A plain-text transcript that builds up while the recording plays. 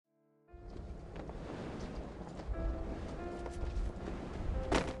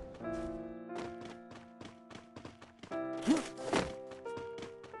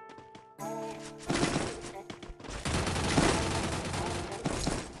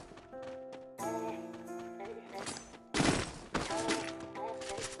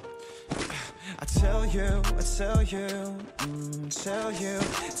tell you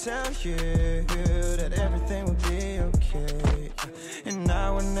that everything will be okay, and I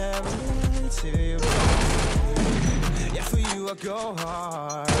will never lie to you, baby. Yeah, for you I go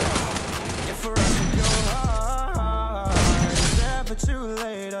hard, yeah, for us I go hard. It's never too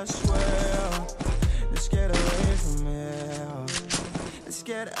late, I swear. Let's get away from here, let's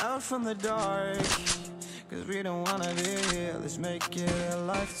get out from the dark, cause we don't wanna be here. Let's make it a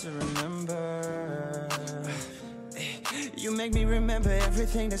life to remember. You make me remember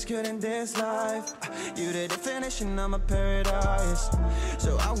everything that's good in this life. You the definition of my paradise,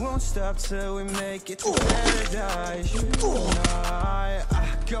 so I won't stop till we make it to paradise. You and I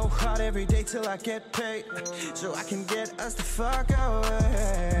go hard every day till I get paid, so I can get us the fuck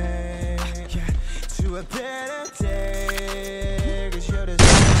away, yeah, to a better day. Cause you're the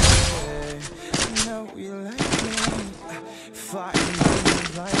same. I know you like me, fighting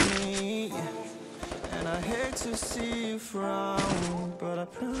demons like me, and I hate to see you frown, but I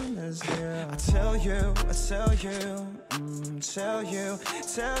promise you, I tell you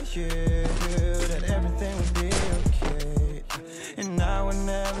that everything will be okay, and I will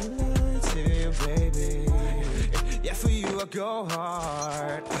never lie to you, baby. Yeah, for you I go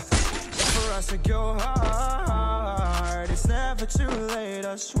hard, yeah, for us I go hard. It's never too late,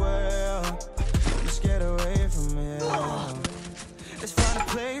 I swear. Let's get away from here. Let's find a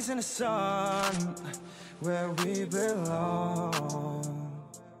place in the sun where we belong.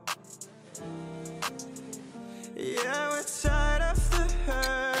 Yeah, we're tired of the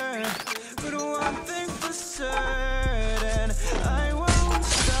hurt, but one thing for certain, I won't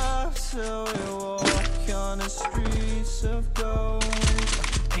stop till we walk on the streets of gold.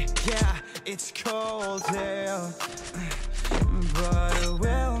 Yeah, it's cold here, but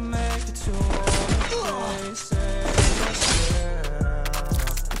we'll make it to all the places.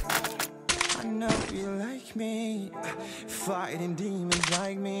 I know you like me, fighting demons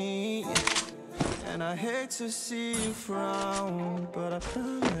like me, and I hate to see you frown, but I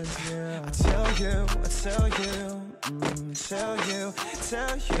promise you, I tell you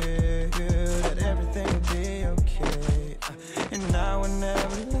that everything will be okay, and I will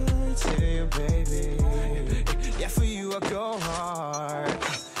never lie to you, baby. Yeah, for you I go hard,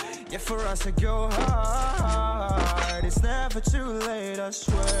 yeah, for us I go hard. It's never too late, I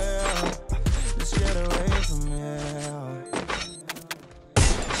swear. Let's get away from here.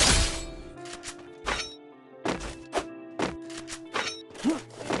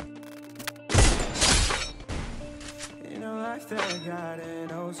 You know, life that I got it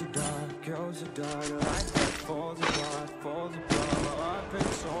goes so dark, goes so dark. Life that falls apart, falls apart. I've been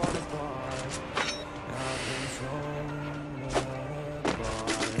torn apart, I've been torn apart.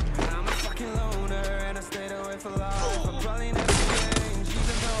 I'm a fucking loner and I stayed away for life. I'll probably never change,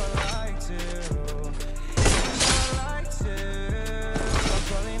 even though I like to. Even though I like to, I'll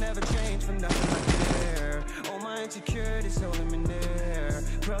probably never change for nothing I care. All my insecurities holding me near.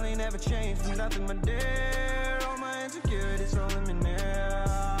 Probably never change for nothing, my dear. All my insecurities holding me near.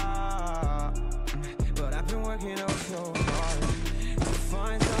 But I've been working on so hard to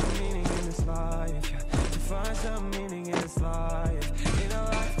find some meaning in this life, to find some meaning in this life. In a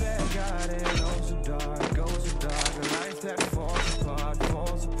life that got it goes so dark, goes so dark. A life that falls apart,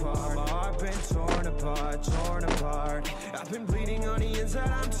 falls apart. My heart been torn apart, torn apart. I've been bleeding on the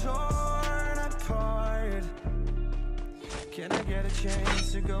inside, I'm torn apart. Can I get a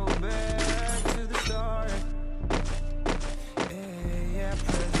chance to go back to the start? Yeah,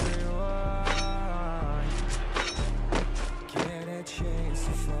 press rewind. Get a chance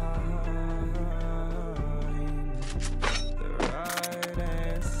to find the right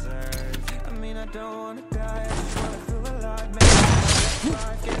answers. I mean, I don't wanna die, I just wanna feel alive. Make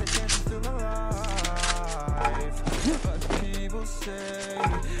life, get a chance to feel alive. But people say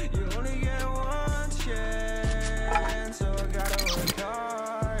you only get one chance, so I gotta work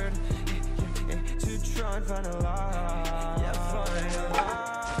hard to try and find a light. Yeah, find a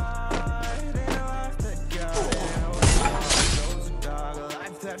light in a life that got it goes so dark. A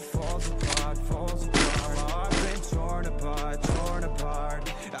life that falls apart, falls apart. My heart been torn apart, torn apart.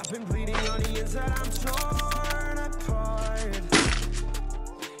 I've been bleeding on the inside, I'm torn apart.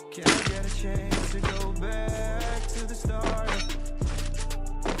 Can I get a chance to go back to the start?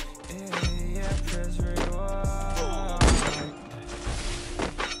 Yeah, press rewind.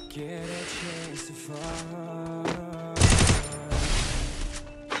 Get a chance to find.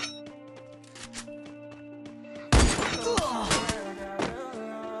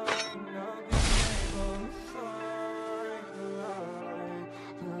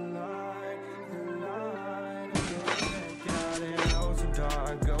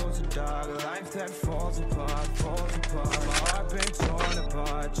 Goes so dark, a life that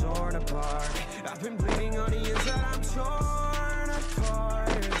apart, torn apart. I've been bleeding on the inside, I'm torn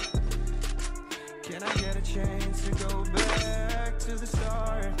apart. Can I get a chance to go back to the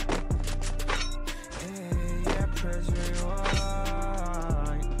start? Hey, yeah, press rewind.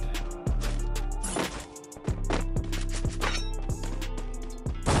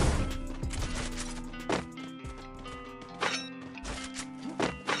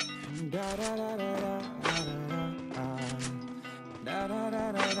 Da da da da da da da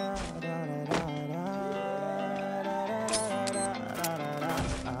da da da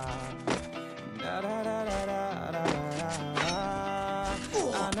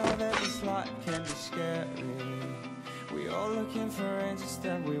I know that this life can be scary. We all looking for answers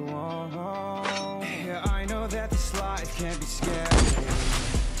that we want. Yeah, I know that this life can be scary.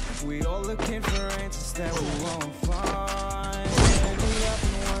 We all looking for answers that we won't find. And we up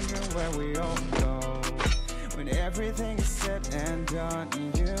and wondering where we all go when everything is said and done.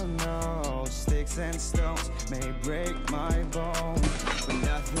 You know, sticks and stones may break my bones, but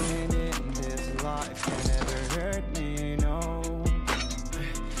nothing in this life can ever hurt me, no.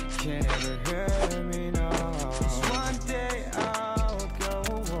 Can ever hurt me, no. 'Cause one day I'll go,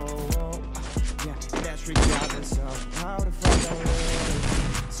 yeah, that's regardless of how the fuck I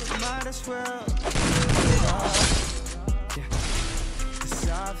live. So might as well live it up, yeah. 'Cause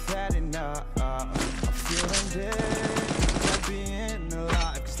I've had enough of feeling dead, of being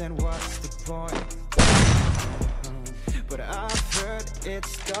alive. 'Cause then what's the point? But I've heard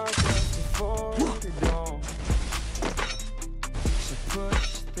it's darkest before the dawn. So push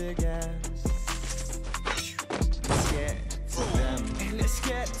the gas. Let's get to them. Let's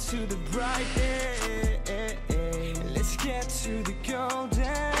get to the bright day. Let's get to the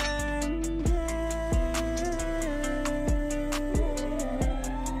golden day.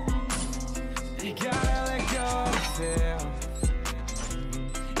 You gotta let go of fear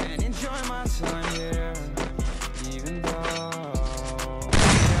and enjoy my time here. Even though,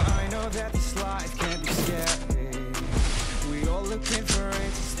 yeah, I know that this life can be scary. We all looking for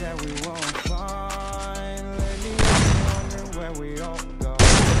answers that we won't find. Lately I'm wondering where we all go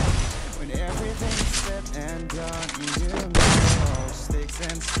when everything's said and done. You know, sticks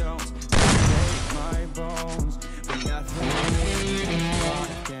and stones break my bones, but nothing in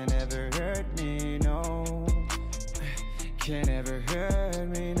life can ever hurt me, no. Can ever hurt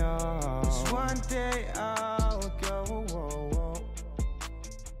me, no.